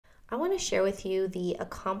I want to share with you the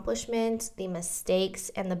accomplishments, the mistakes,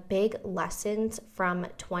 and the big lessons from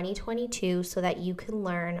 2022 so that you can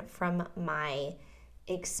learn from my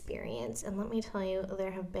experience. And let me tell you,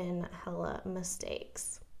 there have been hella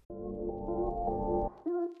mistakes.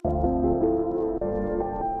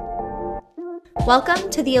 Welcome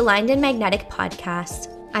to the Aligned and Magnetic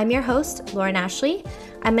podcast. I'm your host, Lauren Ashley.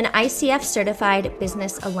 I'm an ICF certified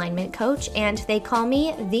business alignment coach, and they call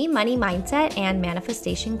me the money mindset and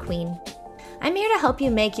manifestation queen. I'm here to help you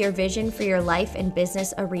make your vision for your life and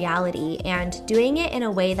business a reality and doing it in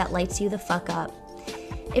a way that lights you the fuck up.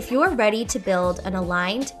 If you're ready to build an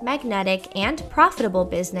aligned, magnetic, and profitable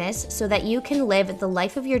business so that you can live the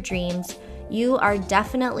life of your dreams, you are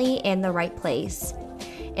definitely in the right place.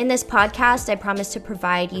 In this podcast, I promise to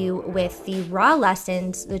provide you with the raw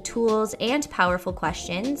lessons, the tools, and powerful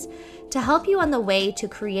questions to help you on the way to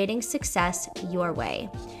creating success your way.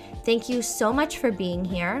 Thank you so much for being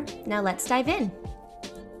here. Now let's dive in.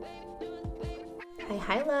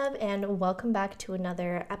 Hi, love, and welcome back to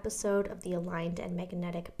another episode of the Aligned and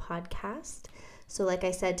Magnetic podcast. So like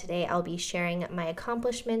I said, today I'll be sharing my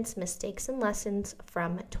accomplishments, mistakes, and lessons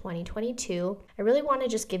from 2022. I really want to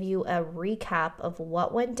just give you a recap of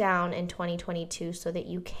what went down in 2022 so that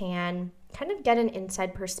you can kind of get an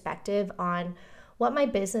inside perspective on what my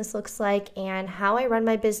business looks like and how I run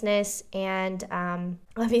my business, and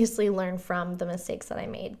obviously learn from the mistakes that I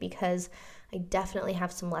made, because I definitely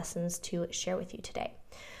have some lessons to share with you today.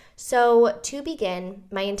 So to begin,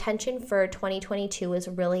 my intention for 2022 is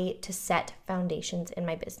really to set foundations in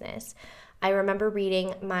my business. I remember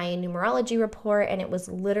reading my numerology report, and it was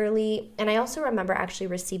literally, and I also remember actually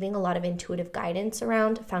receiving a lot of intuitive guidance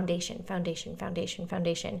around foundation.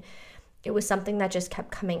 It was something that just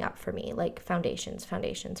kept coming up for me, like foundations.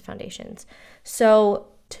 So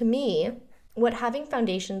to me, what having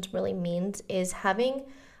foundations really means is having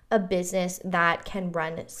a business that can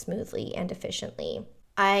run smoothly and efficiently.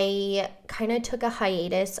 I kind of took a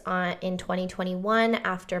hiatus in 2021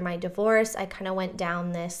 after my divorce. I kind of went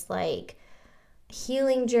down this like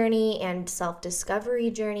healing journey and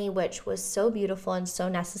self-discovery journey, which was so beautiful and so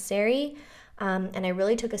necessary. And I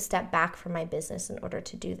really took a step back from my business in order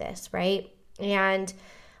to do this, right? And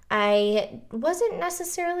I wasn't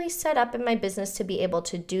necessarily set up in my business to be able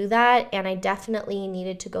to do that. And I definitely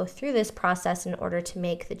needed to go through this process in order to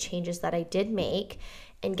make the changes that I did make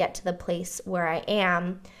and get to the place where I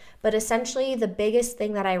am. But essentially, the biggest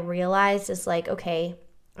thing that I realized is like, okay,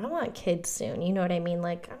 I want kids soon. You know what I mean?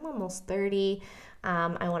 Like, I'm almost 30.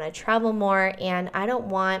 I want to travel more, and I don't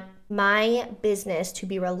want my business to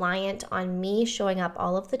be reliant on me showing up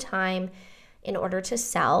all of the time in order to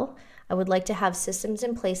sell. I would like to have systems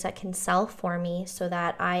in place that can sell for me so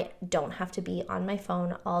that I don't have to be on my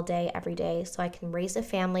phone all day, every day, so I can raise a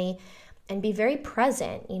family and be very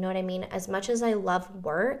present. You know what I mean? As much as I love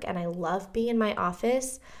work and I love being in my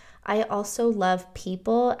office, I also love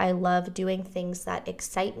people. I love doing things that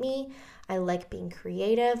excite me. I like being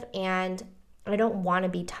creative, and I don't want to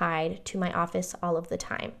be tied to my office all of the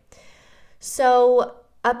time. So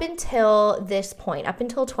up until this point, up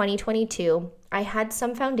until 2022, I had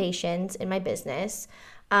some foundations in my business.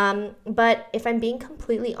 But if I'm being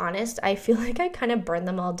completely honest, I feel like I kind of burned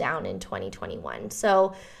them all down in 2021.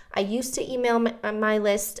 So I used to email my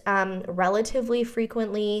list relatively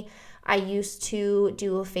frequently. I used to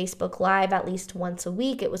do a Facebook Live at least once a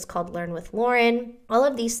week. It was called Learn with Lauren. All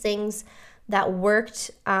of these things that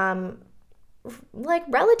worked like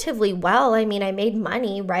relatively well. I mean, I made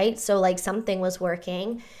money, right? So like something was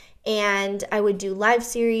working. And I would do live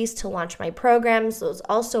series to launch my programs. Those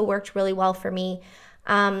also worked really well for me.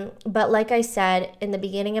 But like I said, in the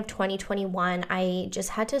beginning of 2021, I just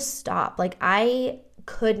had to stop. Like I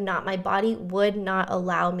could not, my body would not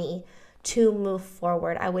allow me to move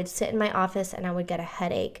forward. I would sit in my office and I would get a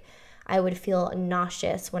headache. I would feel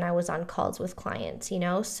nauseous when I was on calls with clients, you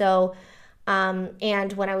know? So,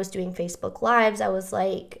 and when I was doing Facebook Lives, I was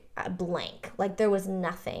like blank, like there was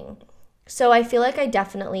nothing. So I feel like I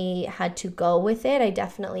definitely had to go with it. I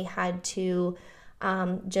definitely had to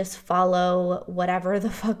just follow whatever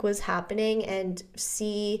the fuck was happening and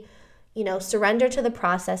see, you know, surrender to the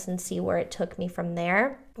process and see where it took me from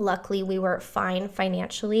there. Luckily, we were fine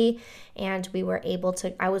financially, and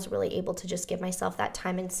I was really able to just give myself that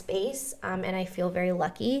time and space, and I feel very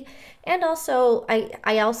lucky. And also,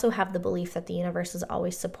 I also have the belief that the universe is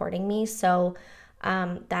always supporting me, so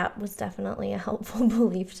that was definitely a helpful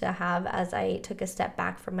belief to have as I took a step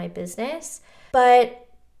back from my business. But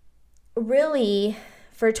really,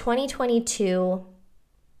 for 2022,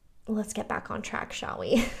 let's get back on track, shall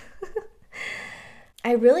we?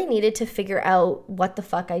 I really needed to figure out what the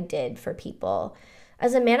fuck I did for people.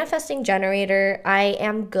 As a manifesting generator, I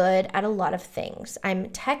am good at a lot of things. I'm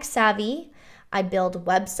tech savvy. I build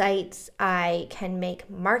websites. I can make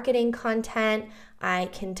marketing content. I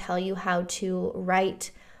can tell you how to write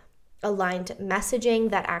aligned messaging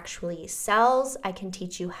that actually sells. I can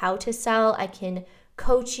teach you how to sell. I can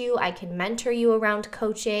coach you. I can mentor you around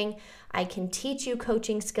coaching. I can teach you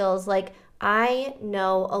coaching skills. Like, I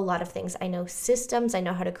know a lot of things. I know systems. I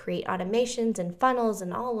know how to create automations and funnels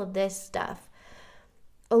and all of this stuff.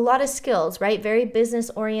 A lot of skills, right? Very business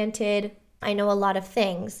oriented. I know a lot of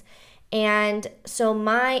things. And so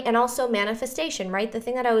and also manifestation, right? The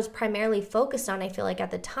thing that I was primarily focused on, I feel like at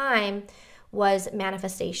the time, was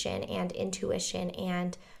manifestation and intuition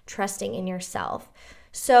and trusting in yourself.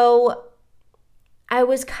 So I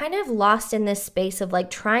was kind of lost in this space of like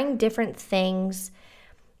trying different things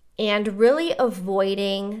and really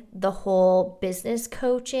avoiding the whole business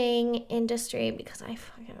coaching industry because I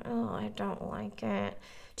don't like it.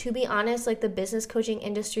 To be honest, like the business coaching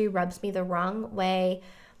industry rubs me the wrong way.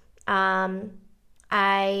 I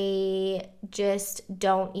just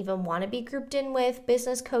don't even want to be grouped in with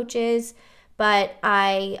business coaches, but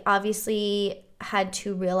I obviously had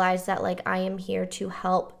to realize that like I am here to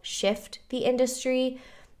help shift the industry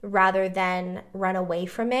rather than run away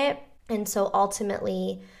from it. And so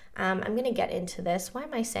ultimately, I'm going to get into this. Why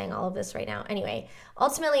am I saying all of this right now? Anyway,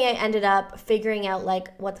 ultimately I ended up figuring out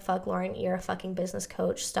like, what the fuck, Lauren, you're a fucking business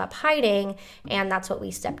coach. Stop hiding. And that's what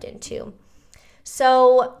we stepped into.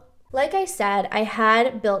 So like I said, I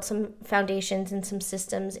had built some foundations and some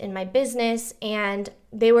systems in my business, and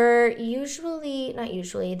they were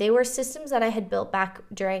they were systems that I had built back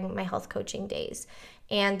during my health coaching days.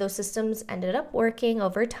 And those systems ended up working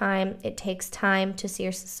over time. It takes time to see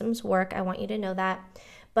your systems work. I want you to know that.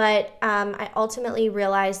 But I ultimately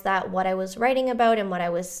realized that what I was writing about and what I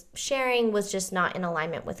was sharing was just not in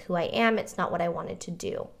alignment with who I am. It's not what I wanted to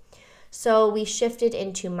do. So we shifted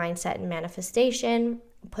into mindset and manifestation,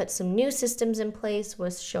 put some new systems in place,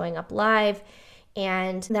 was showing up live.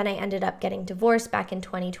 And then I ended up getting divorced back in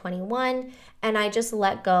 2021. And I just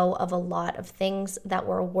let go of a lot of things that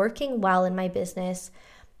were working well in my business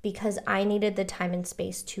because I needed the time and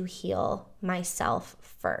space to heal myself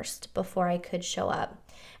first before I could show up.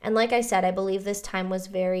 And like I said, I believe this time was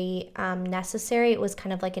very necessary. It was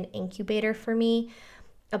kind of like an incubator for me,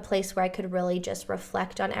 a place where I could really just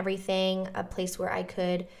reflect on everything, a place where I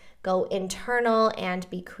could go internal and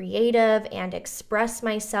be creative and express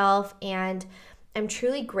myself. And I'm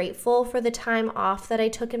truly grateful for the time off that I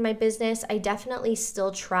took in my business. I definitely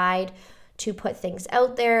still tried to put things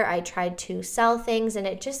out there. I tried to sell things and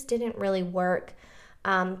it just didn't really work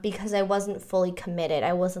because I wasn't fully committed.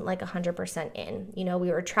 I wasn't like 100% in. You know, we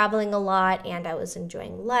were traveling a lot and I was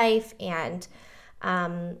enjoying life. And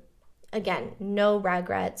again, no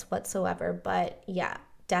regrets whatsoever. But yeah,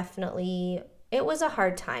 definitely it was a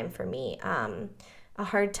hard time for me. A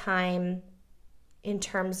hard time in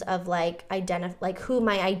terms of like who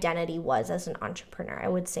my identity was as an entrepreneur. I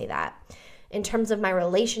would say that. In terms of my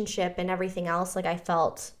relationship and everything else, like I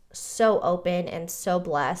felt so open and so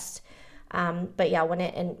blessed. But yeah,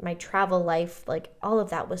 in my travel life, like all of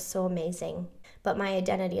that was so amazing. But my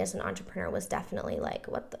identity as an entrepreneur was definitely like,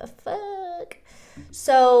 what the fuck?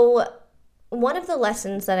 So one of the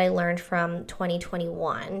lessons that I learned from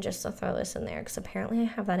 2021, just to throw this in there, because apparently I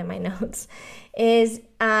have that in my notes, is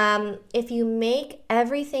if you make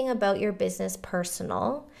everything about your business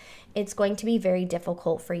personal, it's going to be very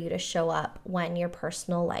difficult for you to show up when your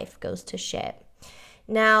personal life goes to shit.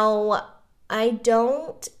 Now, I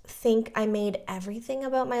don't think I made everything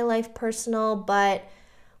about my life personal, but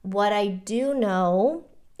what I do know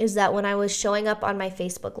is that when I was showing up on my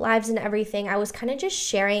Facebook Lives and everything, I was kind of just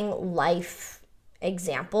sharing life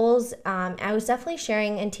examples. I was definitely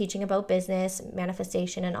sharing and teaching about business,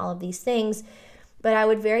 manifestation, and all of these things, but I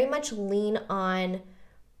would very much lean on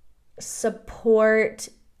support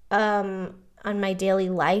on my daily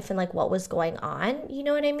life and like what was going on, you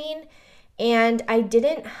know what I mean? And I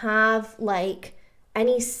didn't have like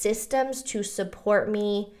any systems to support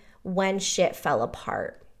me when shit fell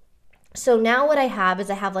apart. So now what I have is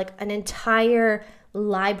I have like an entire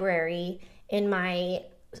library in my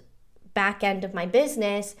back end of my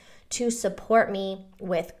business to support me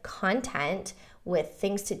with content, with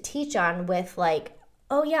things to teach on, with like,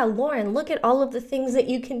 oh yeah, Lauren, look at all of the things that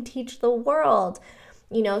you can teach the world.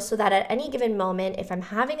 You know, so that at any given moment, if I'm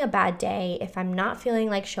having a bad day, if I'm not feeling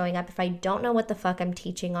like showing up, if I don't know what the fuck I'm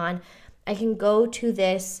teaching on, I can go to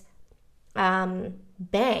this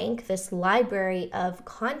bank, this library of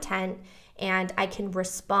content, and I can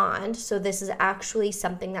respond. So this is actually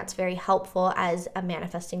something that's very helpful as a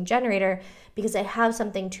manifesting generator because I have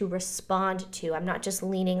something to respond to. I'm not just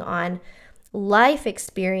leaning on life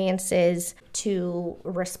experiences to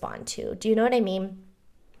respond to. Do you know what I mean?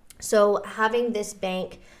 So having this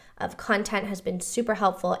bank of content has been super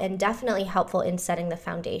helpful and definitely helpful in setting the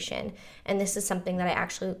foundation. And this is something that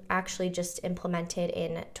I actually just implemented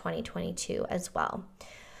in 2022 as well.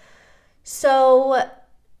 So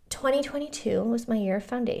 2022 was my year of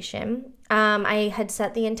foundation. I had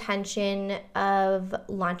set the intention of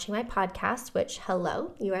launching my podcast, which,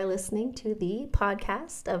 hello, you are listening to the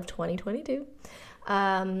podcast of 2022.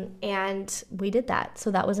 And we did that.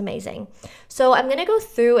 So that was amazing. So I'm going to go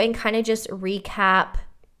through and kind of just recap.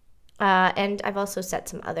 And I've also set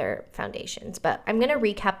some other foundations, but I'm going to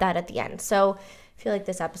recap that at the end. So I feel like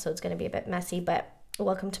this episode's going to be a bit messy, but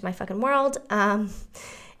welcome to my fucking world.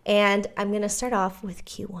 And I'm going to start off with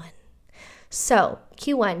Q1. So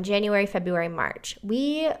Q1, January, February, March.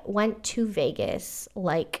 We went to Vegas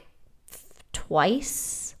like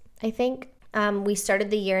twice, I think. We started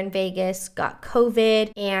the year in Vegas, got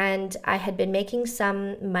COVID, and I had been making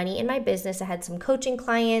some money in my business. I had some coaching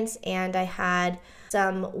clients, and I had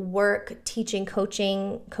some work teaching coach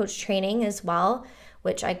training as well,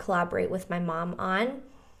 which I collaborate with my mom on.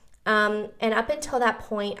 And up until that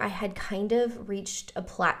point, I had kind of reached a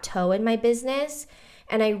plateau in my business,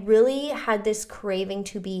 and I really had this craving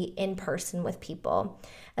to be in person with people.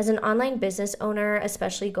 As an online business owner,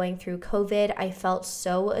 especially going through COVID, I felt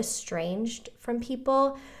so estranged from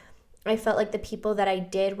people. I felt like the people that I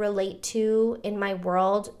did relate to in my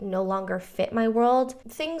world no longer fit my world.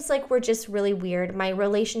 Things like were just really weird. My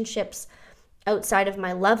relationships outside of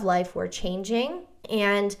my love life were changing,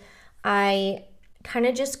 and I kind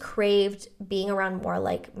of just craved being around more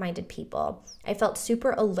like-minded people. I felt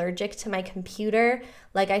super allergic to my computer.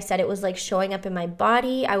 Like I said, it was like showing up in my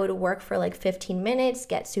body. I would work for like 15 minutes,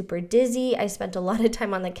 get super dizzy. I spent a lot of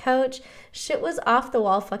time on the couch. Shit was off the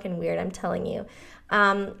wall fucking weird, I'm telling you.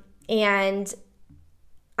 And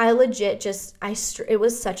I legit it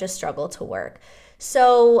was such a struggle to work.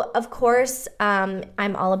 So, of course,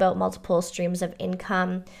 I'm all about multiple streams of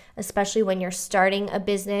income, especially when you're starting a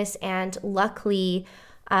business, and luckily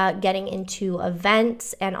getting into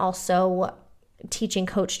events and also teaching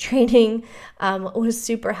coach training was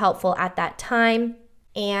super helpful at that time,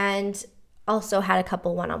 and also had a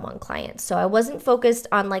couple one-on-one clients. So I wasn't focused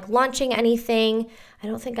on like launching anything. I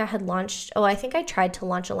don't think I had launched. I think I tried to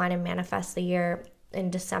launch a line of Manifest the year in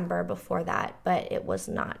December before that, but it was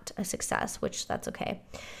not a success, which that's okay.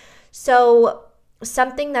 So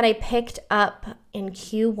something that I picked up in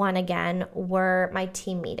Q1 again were my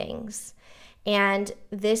team meetings. And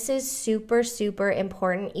this is super, super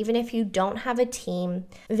important. Even if you don't have a team,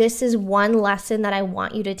 this is one lesson that I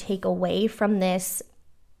want you to take away from this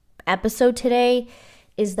episode today,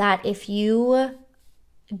 is that if you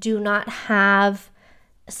do not have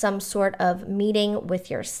some sort of meeting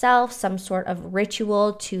with yourself, some sort of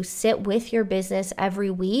ritual to sit with your business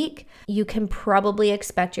every week, you can probably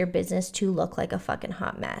expect your business to look like a fucking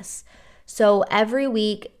hot mess. So every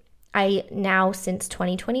week, I now, since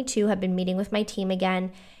 2022, have been meeting with my team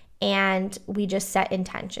again, and we just set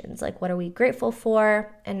intentions. Like, what are we grateful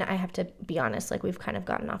for? And I have to be honest, like, we've kind of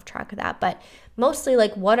gotten off track of that, but mostly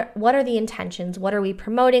like, what are the intentions? What are we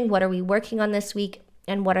promoting? What are we working on this week?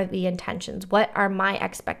 And what are the intentions? What are my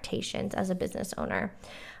expectations as a business owner?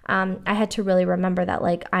 I had to really remember that,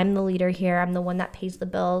 like, I'm the leader here. I'm the one that pays the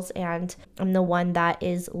bills, and I'm the one that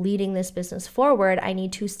is leading this business forward. I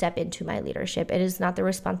need to step into my leadership. It is not the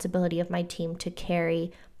responsibility of my team to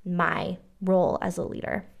carry my role as a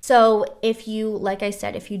leader. So if you, like I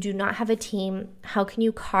said, if you do not have a team, how can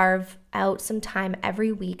you carve out some time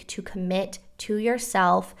every week to commit to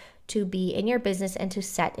yourself, to be in your business, and to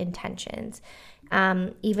set intentions?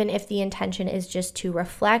 Even if the intention is just to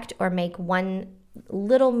reflect or make one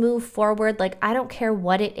little move forward, like, I don't care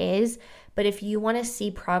what it is, but if you want to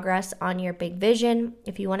see progress on your big vision,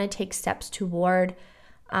 if you want to take steps toward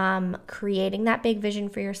creating that big vision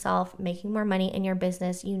for yourself, making more money in your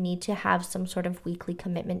business, you need to have some sort of weekly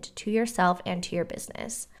commitment to yourself and to your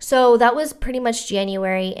business. So that was pretty much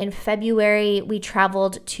January. In February, we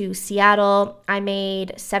traveled to Seattle. I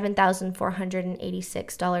made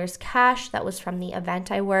 $7,486 cash. That was from the event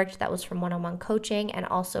I worked. That was from one-on-one coaching and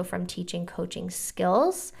also from teaching coaching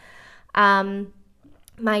skills.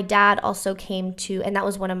 My dad also came to, and that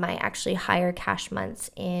was one of my actually higher cash months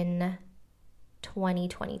in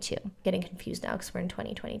 2022. Getting confused now because we're in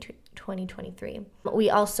 2023. We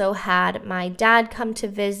also had my dad come to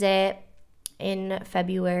visit in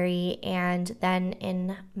February, and then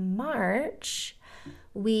in March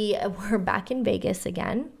we were back in Vegas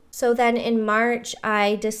again. So then in March,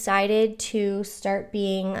 I decided to start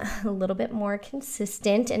being a little bit more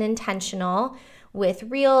consistent and intentional with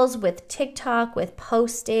Reels, with TikTok, with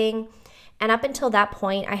posting. And up until that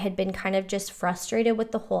point, I had been kind of just frustrated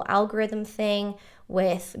with the whole algorithm thing,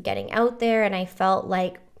 with getting out there. And I felt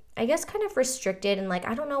like, I guess, kind of restricted and like,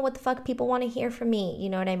 I don't know what the fuck people want to hear from me. You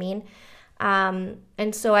know what I mean?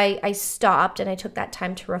 And so I stopped and I took that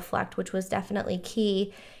time to reflect, which was definitely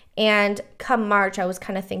key. And come March, I was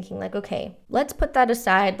kind of thinking like, okay, let's put that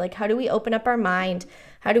aside. Like, how do we open up our mind?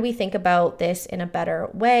 How do we think about this in a better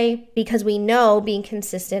way? Because we know being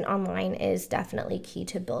consistent online is definitely key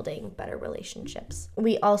to building better relationships.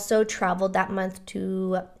 We also traveled that month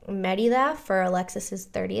to Merida for Alexis's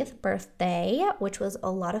 30th birthday, which was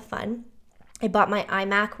a lot of fun. I bought my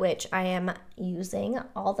iMac, which I am using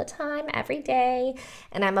all the time, every day,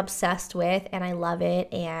 and I'm obsessed with, and I love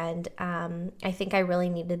it. And I think I really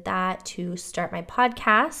needed that to start my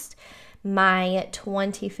podcast. My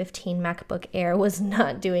 2015 MacBook Air was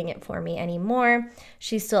not doing it for me anymore.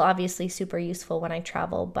 She's still obviously super useful when I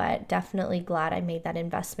travel, but definitely glad I made that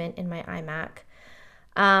investment in my iMac.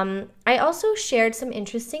 I also shared some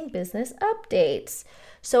interesting business updates.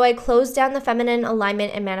 So I closed down the Feminine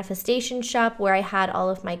Alignment and Manifestation Shop where I had all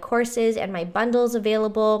of my courses and my bundles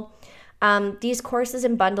available. These courses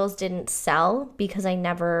and bundles didn't sell because I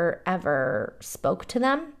never ever spoke to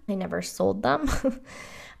them. I never sold them.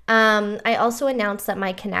 I also announced that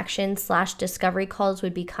my connection/discovery calls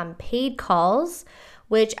would become paid calls,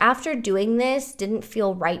 which after doing this didn't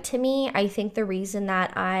feel right to me. I think the reason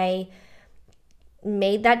that I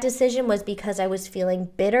made that decision was because I was feeling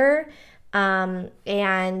bitter.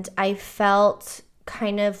 And I felt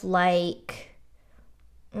kind of like,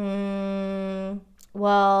 it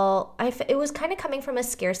was kind of coming from a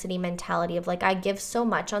scarcity mentality of like, I give so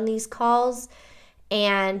much on these calls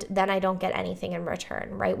and then I don't get anything in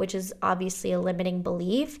return, right? Which is obviously a limiting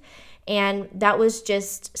belief. And that was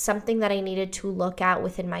just something that I needed to look at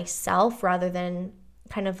within myself rather than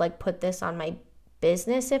kind of like put this on my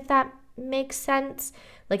business, if that makes sense.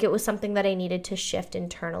 Like it was something that I needed to shift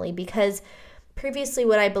internally because previously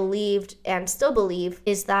what I believed and still believe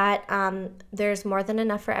is that there's more than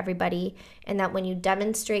enough for everybody, and that when you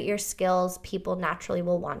demonstrate your skills, people naturally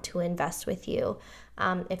will want to invest with you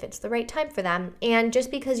if it's the right time for them. And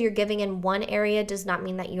just because you're giving in one area does not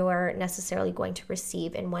mean that you're necessarily going to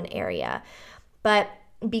receive in one area. But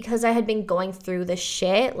because I had been going through the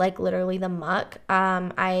shit, like literally the muck,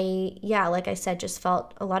 like I said, just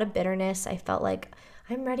felt a lot of bitterness. I felt like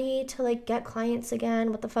I'm ready to like get clients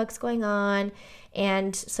again. What the fuck's going on?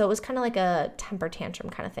 And so it was kind of like a temper tantrum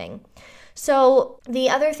kind of thing. So the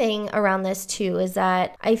other thing around this too is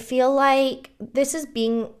that I feel like this is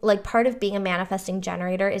being like part of being a manifesting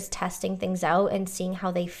generator is testing things out and seeing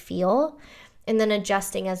how they feel and then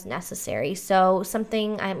adjusting as necessary. So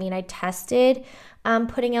I tested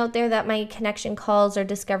putting out there that my connection calls or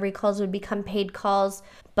discovery calls would become paid calls.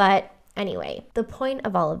 But anyway, the point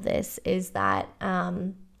of all of this is that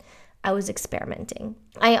I was experimenting.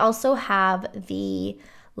 I also have the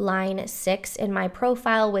line 6 in my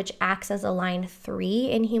profile, which acts as a line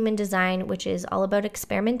 3 in human design, which is all about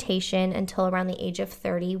experimentation until around the age of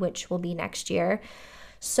 30, which will be next year.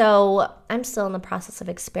 So I'm still in the process of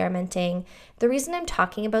experimenting. The reason I'm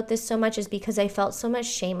talking about this so much is because I felt so much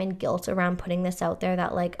shame and guilt around putting this out there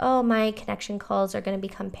that like, oh, my connection calls are going to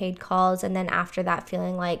become paid calls. And then after that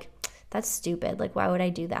feeling like, that's stupid. Like, why would I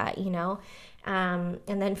do that, you know? And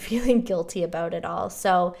then feeling guilty about it all.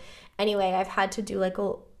 So anyway, I've had to do like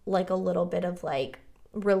a little bit of like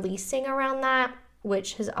releasing around that,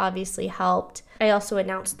 which has obviously helped. I also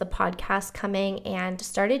announced the podcast coming and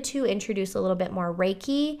started to introduce a little bit more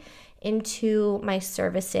Reiki into my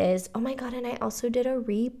services. Oh my God, and I also did a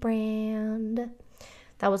rebrand.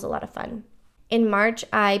 That was a lot of fun. In March,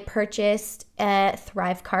 I purchased a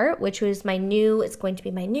Thrive Cart, which was it's going to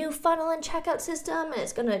be my new funnel and checkout system, and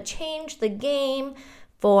it's going to change the game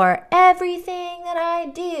for everything that I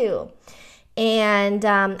do. And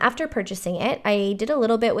after purchasing it, I did a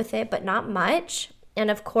little bit with it, but not much. And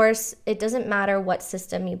of course, it doesn't matter what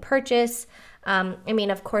system you purchase.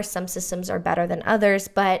 Of course, some systems are better than others,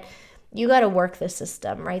 but you got to work the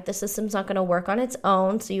system, right? The system's not going to work on its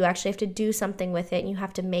own. So you actually have to do something with it and you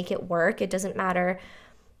have to make it work. It doesn't matter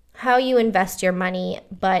how you invest your money,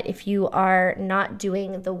 but if you are not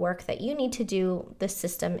doing the work that you need to do, the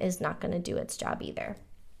system is not going to do its job either.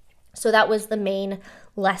 So that was the main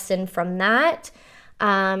lesson from that.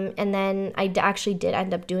 And then I actually did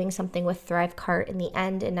end up doing something with Thrive Cart in the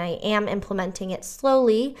end, and I am implementing it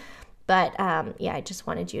slowly. But yeah, I just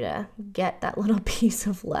wanted you to get that little piece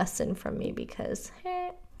of lesson from me because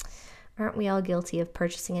aren't we all guilty of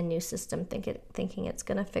purchasing a new system thinking it's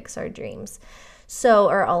going to fix our dreams? So,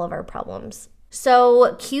 or all of our problems.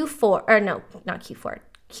 So Q4, or no, not Q4,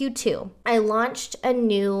 Q2, I launched a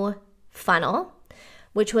new funnel,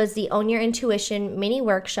 which was the Own Your Intuition mini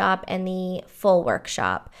workshop and the full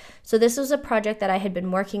workshop. So this was a project that I had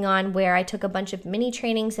been working on where I took a bunch of mini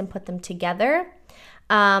trainings and put them together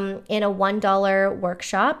in a $1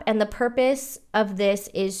 workshop. And the purpose of this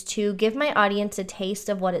is to give my audience a taste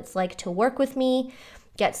of what it's like to work with me,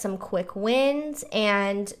 get some quick wins,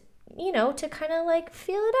 and to kind of like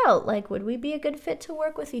feel it out. Like, would we be a good fit to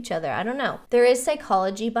work with each other? I don't know. There is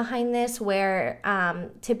psychology behind this where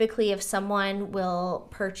typically if someone will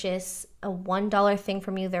purchase a $1 thing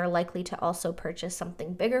from you, they're likely to also purchase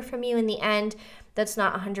something bigger from you in the end. That's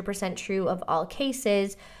not 100% true of all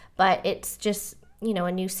cases, but it's just,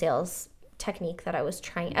 a new sales technique that I was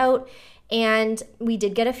trying out. And we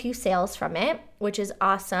did get a few sales from it, which is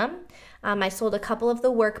awesome. I sold a couple of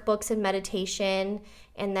the workbooks and meditation,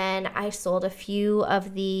 and then I sold a few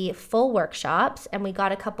of the full workshops, and we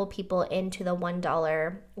got a couple people into the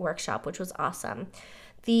 $1 workshop, which was awesome.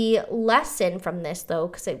 The lesson from this, though,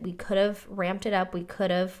 because we could have ramped it up, we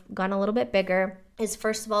could have gone a little bit bigger, is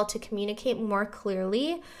first of all to communicate more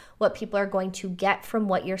clearly what people are going to get from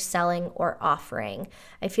what you're selling or offering.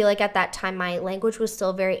 I feel like at that time my language was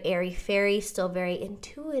still very airy-fairy, still very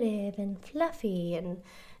intuitive and fluffy and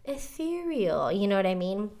ethereal, you know what I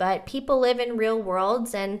mean? But people live in real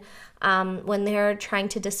worlds, and when they're trying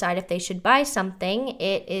to decide if they should buy something,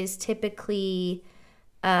 it is typically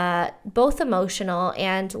both emotional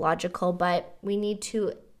and logical, but we need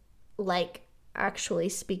to actually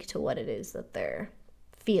speak to what it is that they're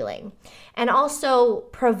feeling. And also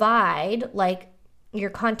provide, your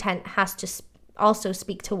content has to also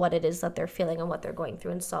speak to what it is that they're feeling and what they're going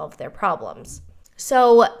through and solve their problems.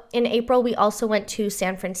 So in April, we also went to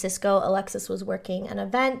San Francisco. Alexis was working an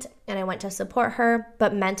event and I went to support her,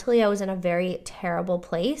 but mentally I was in a very terrible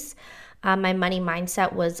place. My money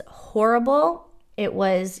mindset was horrible. It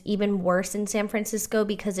was even worse in San Francisco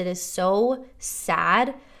because it is so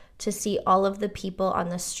sad to see all of the people on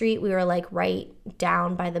the street. We were right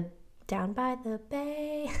down by the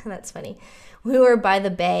bay. That's funny. We were by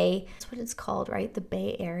the bay. That's what it's called, right? The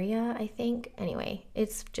Bay Area, I think. Anyway,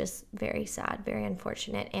 it's just very sad, very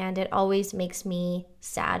unfortunate. And it always makes me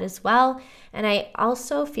sad as well. And I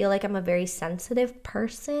also feel like I'm a very sensitive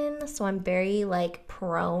person. So I'm very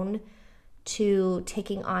prone to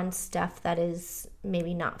taking on stuff that is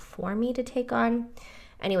maybe not for me to take on.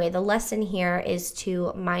 Anyway, the lesson here is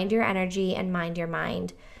to mind your energy and mind your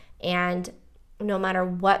mind. And no matter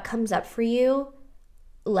what comes up for you,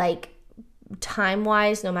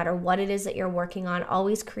 time-wise, no matter what it is that you're working on,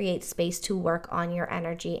 always create space to work on your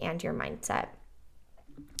energy and your mindset.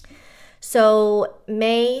 So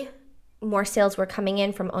May, more sales were coming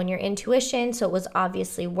in from Own Your Intuition, so it was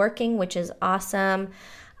obviously working, which is awesome.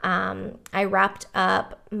 I wrapped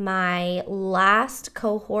up my last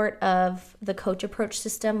cohort of the Coach Approach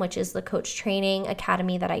system, which is the coach training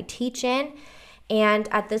academy that I teach in. And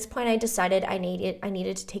at this point, I decided I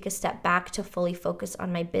needed to take a step back to fully focus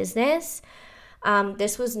on my business.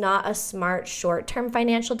 This was not a smart short-term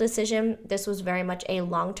financial decision. This was very much a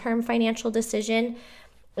long-term financial decision.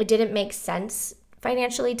 It didn't make sense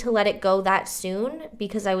financially to let it go that soon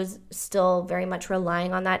because I was still very much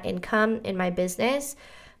relying on that income in my business.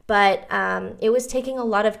 But it was taking a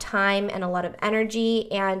lot of time and a lot of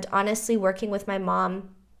energy. And honestly, working with my mom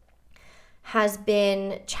has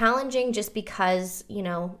been challenging just because,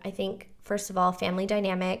 I think, first of all, family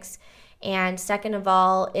dynamics. And second of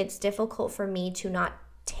all, it's difficult for me to not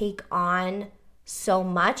take on so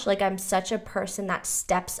much. I'm such a person that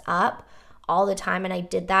steps up all the time. And I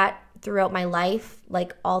did that throughout my life,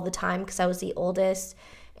 all the time because I was the oldest.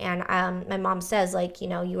 And my mom says,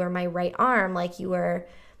 you were my right arm. You were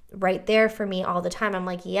right there for me all the time.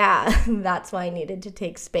 I'm yeah, that's why I needed to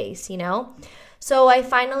take space, So I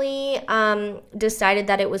finally decided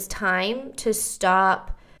that it was time to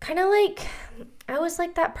stop. I was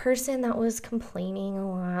that person that was complaining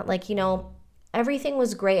a lot. Everything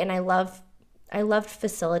was great and I loved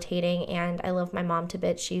facilitating and I love my mom to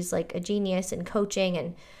bits. She's a genius in coaching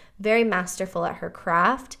and very masterful at her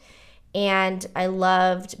craft. And I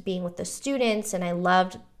loved being with the students and I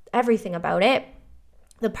loved everything about it.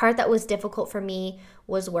 The part that was difficult for me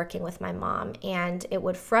was working with my mom, and it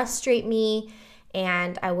would frustrate me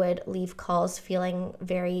and I would leave calls feeling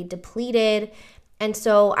very depleted. And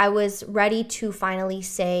so I was ready to finally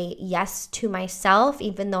say yes to myself,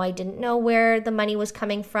 even though I didn't know where the money was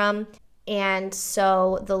coming from. And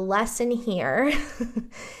so the lesson here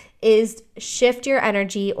is shift your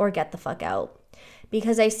energy or get the fuck out.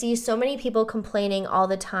 Because I see so many people complaining all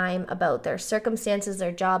the time about their circumstances,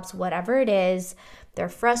 their jobs, whatever it is. They're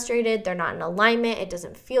frustrated, they're not in alignment, it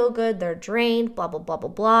doesn't feel good, they're drained, blah, blah, blah, blah,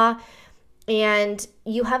 blah. And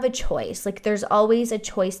you have a choice. Like, there's always a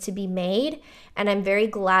choice to be made. And I'm very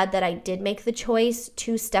glad that I did make the choice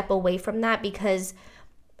to step away from that, because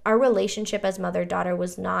our relationship as mother-daughter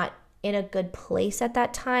was not in a good place at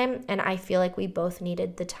that time. And I feel like we both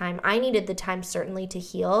needed the time. I needed the time certainly to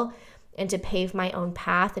heal and to pave my own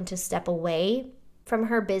path and to step away from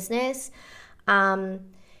her business.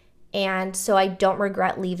 And so I don't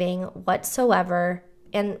regret leaving whatsoever.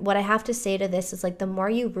 And what I have to say to this is, like, the more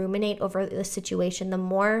you ruminate over the situation, the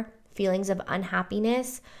more feelings of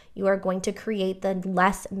unhappiness you are going to create, the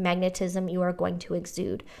less magnetism you are going to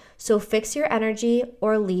exude. So fix your energy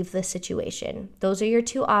or leave the situation. Those are your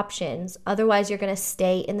two options. Otherwise, you're going to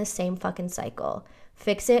stay in the same fucking cycle.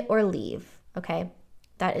 Fix it or leave, okay?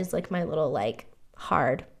 That is like my little like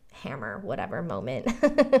hard hammer, whatever moment.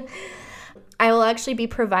 I will actually be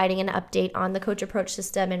providing an update on the coach approach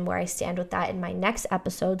system and where I stand with that in my next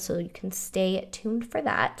episode, so you can stay tuned for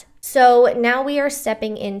that. So now we are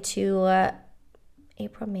stepping into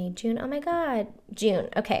April, May, June. Oh my God, June.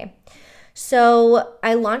 Okay. So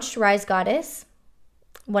I launched Rise Goddess,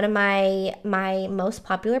 one of my most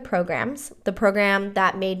popular programs, the program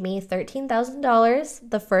that made me $13,000,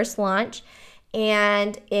 the first launch,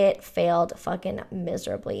 and it failed fucking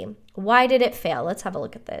miserably. Why did it fail? Let's have a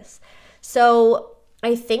look at this. So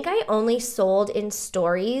I think I only sold in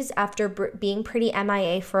stories after being pretty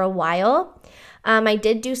MIA for a while. I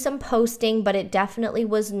did do some posting, but it definitely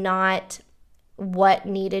was not what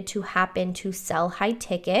needed to happen to sell high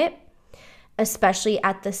ticket, especially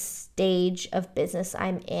at the stage of business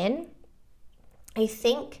I'm in. I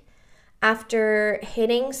think after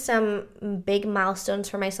hitting some big milestones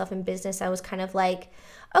for myself in business, I was kind of like,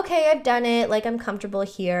 okay, I've done it. Like, I'm comfortable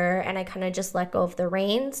here. And I kind of just let go of the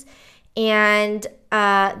reins. And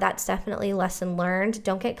that's definitely lesson learned.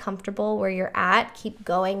 Don't get comfortable where you're at. Keep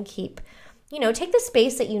going. Keep, take the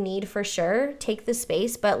space that you need for sure. Take the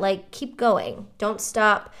space, but like keep going. Don't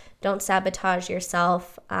stop. Don't sabotage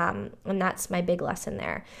yourself. And that's my big lesson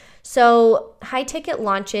there. So high ticket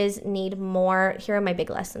launches need more. Here are my big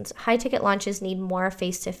lessons. High ticket launches need more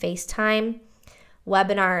face-to-face time,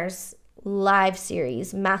 webinars, live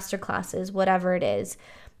series, masterclasses, whatever it is.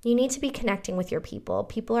 You need to be connecting with your people.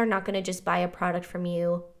 People are not going to just buy a product from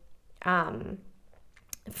you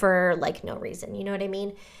for like no reason. You know what I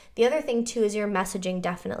mean? The other thing too is your messaging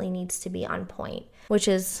definitely needs to be on point, which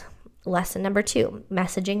is lesson number 2.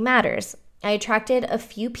 Messaging matters. I attracted a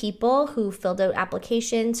few people who filled out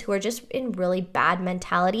applications who are just in really bad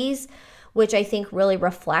mentalities, which I think really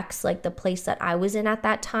reflects like the place that I was in at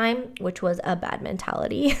that time, which was a bad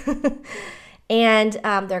mentality. And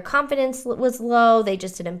their confidence was low. They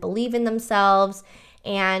just didn't believe in themselves.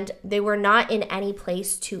 And they were not in any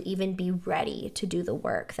place to even be ready to do the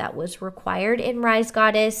work that was required in Rise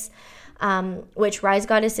Goddess, which Rise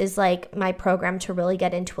Goddess is like my program to really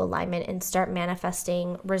get into alignment and start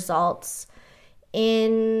manifesting results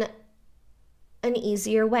in an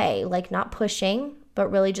easier way, like not pushing, but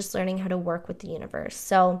really just learning how to work with the universe.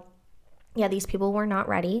 So yeah, these people were not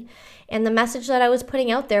ready. And the message that I was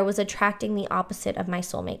putting out there was attracting the opposite of my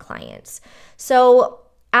soulmate clients. So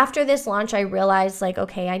after this launch, I realized like,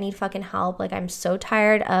 okay, I need fucking help. Like, I'm so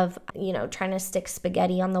tired of, trying to stick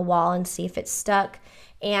spaghetti on the wall and see if it's stuck.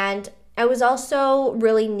 And I was also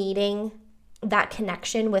really needing that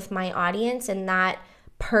connection with my audience and that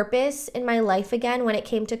purpose in my life again when it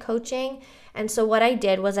came to coaching. And so what I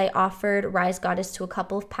did was I offered Rise Goddess to a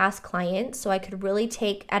couple of past clients so I could really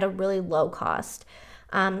take at a really low cost.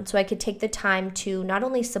 So I could take the time to not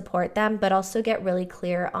only support them, but also get really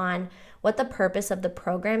clear on what the purpose of the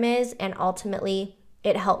program is. And ultimately,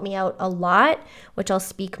 it helped me out a lot, which I'll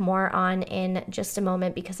speak more on in just a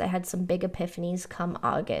moment because I had some big epiphanies come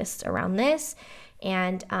August around this.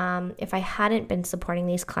 And if I hadn't been supporting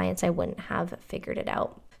these clients, I wouldn't have figured it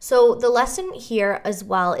out. So the lesson here as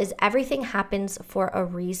well is everything happens for a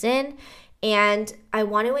reason. And I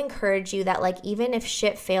want to encourage you that like, even if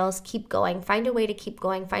shit fails, keep going, find a way to keep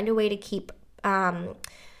going, find a way to keep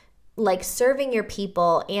like serving your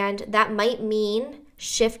people. And that might mean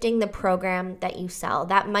shifting the program that you sell.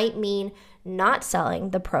 That might mean not selling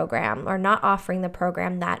the program or not offering the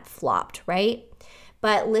program that flopped, right?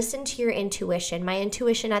 but listen to your intuition. My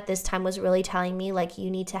intuition at this time was really telling me, like, you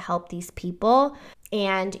need to help these people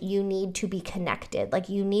and you need to be connected. Like,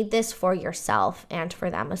 you need this for yourself and for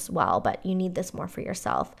them as well, but you need this more for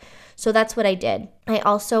yourself. So that's what I did. I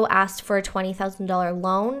also asked for a $20,000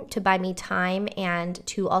 loan to buy me time and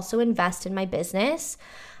to also invest in my business,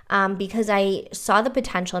 because I saw the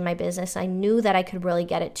potential in my business. I knew that I could really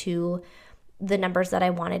get it to the numbers that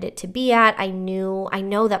I wanted it to be at. I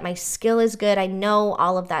know that my skill is good. I know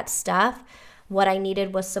all of that stuff. What I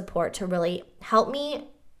needed was support to really help me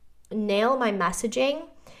nail my messaging,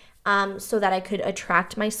 so that I could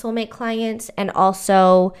attract my soulmate clients and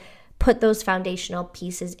also put those foundational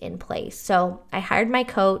pieces in place. So I hired my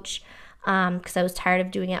coach because I was tired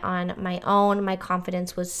of doing it on my own. My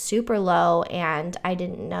confidence was super low and I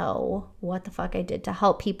didn't know what the fuck I did to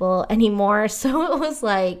help people anymore. So it was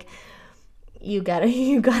like, you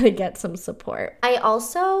gotta get some support. I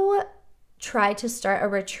also tried to start a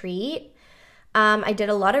retreat. I did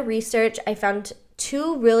a lot of research. I found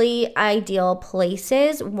two really ideal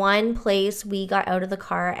places. One place, we got out of the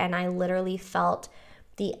car and I literally felt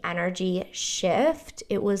the energy shift.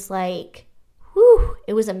 It was like, whew,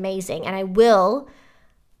 it was amazing. And I will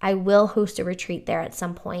host a retreat there at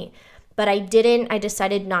some point. But I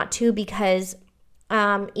decided not to, because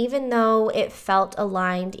even though it felt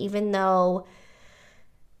aligned, even though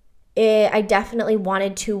I definitely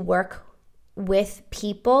wanted to work with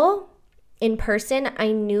people in person,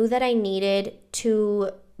 I knew that I needed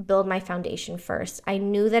to build my foundation first. I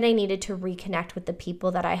knew that I needed to reconnect with the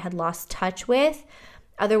people that I had lost touch with.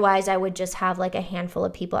 Otherwise, I would just have like a handful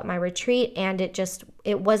of people at my retreat and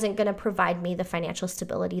it wasn't going to provide me the financial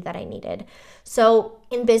stability that I needed. So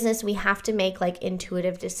in business, we have to make like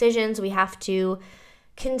intuitive decisions. We have to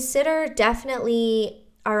consider definitely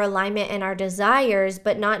our alignment and our desires,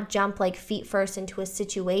 but not jump like feet first into a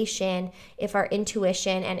situation if our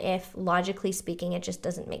intuition and if logically speaking, it just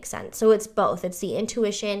doesn't make sense. So it's both. It's the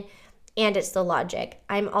intuition and it's the logic.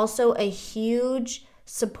 I'm also a huge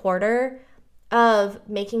supporter of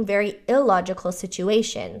making very illogical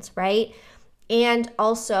situations, right? And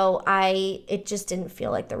also it just didn't feel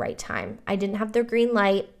like the right time. I didn't have the green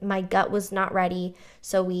light. My gut was not ready.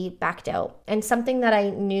 So we backed out. And something that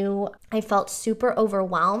I knew, I felt super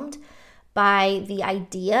overwhelmed by the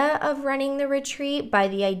idea of running the retreat, by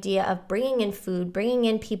the idea of bringing in food, bringing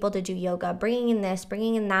in people to do yoga, bringing in this,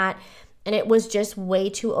 bringing in that. And it was just way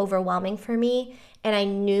too overwhelming for me. And I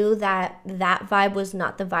knew that vibe was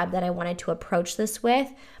not the vibe that I wanted to approach this with.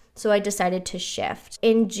 So I decided to shift.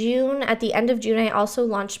 In June, at the end of June, I also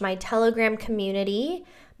launched my Telegram community,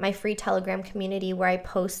 my free Telegram community, where I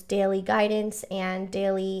post daily guidance and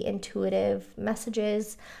daily intuitive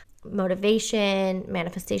messages, motivation,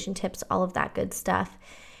 manifestation tips, all of that good stuff.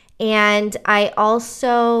 And I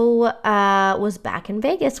also was back in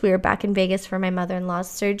Vegas. We were back in Vegas for my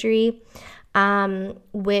mother-in-law's surgery,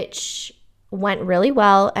 which went really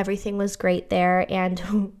well. Everything was great there,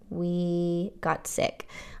 and we got sick,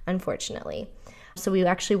 unfortunately. So we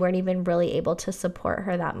actually weren't even really able to support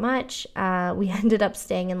her that much. We ended up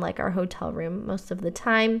staying in like our hotel room most of the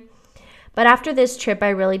time. But after this trip, I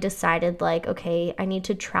really decided like, okay, I need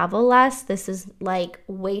to travel less. This is like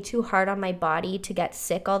way too hard on my body to get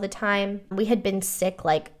sick all the time. We had been sick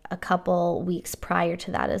like a couple weeks prior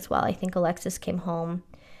to that as well. I think Alexis came home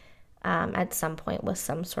at some point with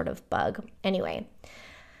some sort of bug. Anyway,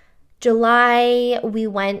 July, we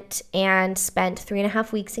went and spent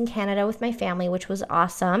 3.5 weeks in Canada with my family, which was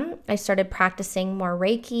awesome. I started practicing more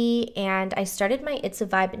Reiki, and I started my It's a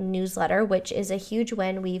Vibe newsletter, which is a huge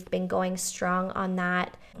win. We've been going strong on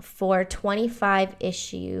that for 25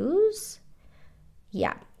 issues.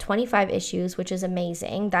 Yeah, 25 issues, which is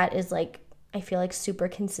amazing. That is like, I feel like super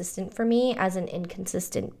consistent for me as an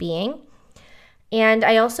inconsistent being. And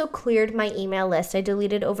I also cleared my email list. I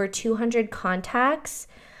deleted over 200 contacts.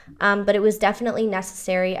 But it was definitely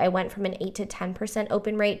necessary. I went from an 8 to 10%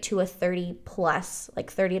 open rate to a 30 plus,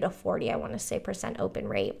 like 30 to 40, I want to say, percent open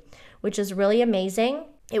rate, which is really amazing.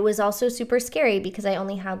 It was also super scary because I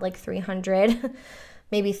only had like 300,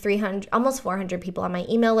 maybe 300, almost 400 people on my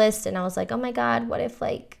email list. And I was like, oh my God, what if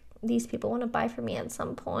like these people want to buy from me at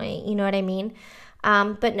some point? You know what I mean?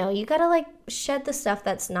 But no, you got to like shed the stuff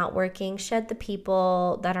that's not working, shed the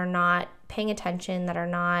people that are not paying attention, that are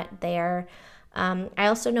not there. I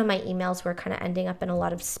also know my emails were kind of ending up in a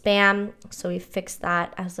lot of spam, so we fixed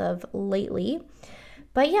that as of lately.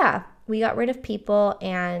 But yeah, we got rid of people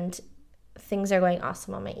and things are going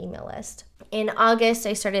awesome on my email list. In August,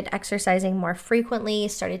 I started exercising more frequently,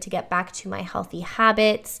 started to get back to my healthy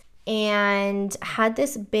habits, and had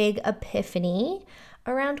this big epiphany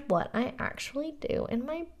around what I actually do in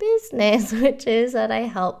my business, which is that I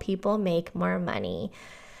help people make more money.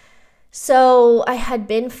 So I had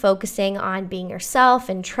been focusing on being yourself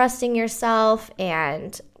and trusting yourself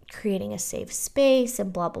and creating a safe space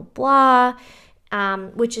and blah, blah, blah,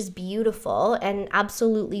 which is beautiful and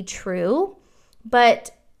absolutely true.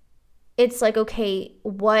 But it's like, okay,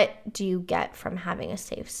 what do you get from having a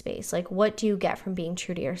safe space? Like, what do you get from being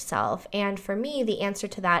true to yourself? And for me, the answer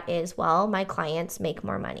to that is, well, my clients make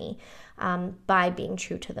more money by being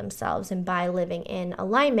true to themselves and by living in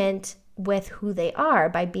alignment with who they are,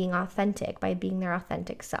 by being authentic, by being their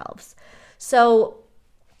authentic selves. So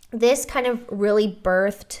this kind of really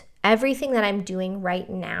birthed everything that I'm doing right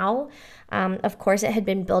now. Of course, it had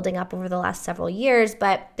been building up over the last several years,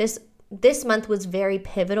 but this month was very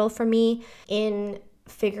pivotal for me in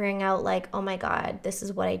figuring out like, oh my God, this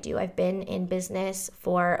is what I do. I've been in business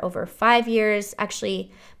for over 5 years,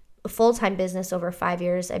 actually full-time business over 5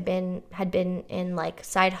 years. Had been in like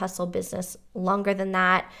side hustle business longer than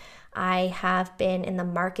that. I have been in the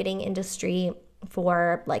marketing industry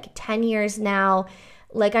for like 10 years now.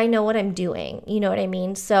 Like, I know what I'm doing, you know what I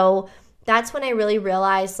mean? So that's when I really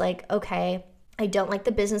realized like, okay, I don't like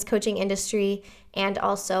the business coaching industry, and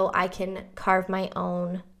also I can carve my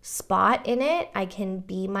own spot in it. I can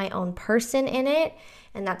be my own person in it.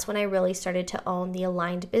 And that's when I really started to own the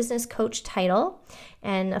aligned business coach title.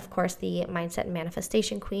 And of course, the mindset and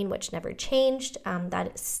manifestation queen, which never changed.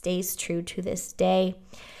 That stays true to this day.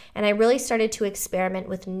 And I really started to experiment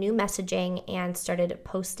with new messaging and started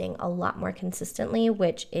posting a lot more consistently,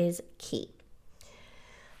 which is key.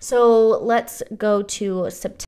 So let's go to September.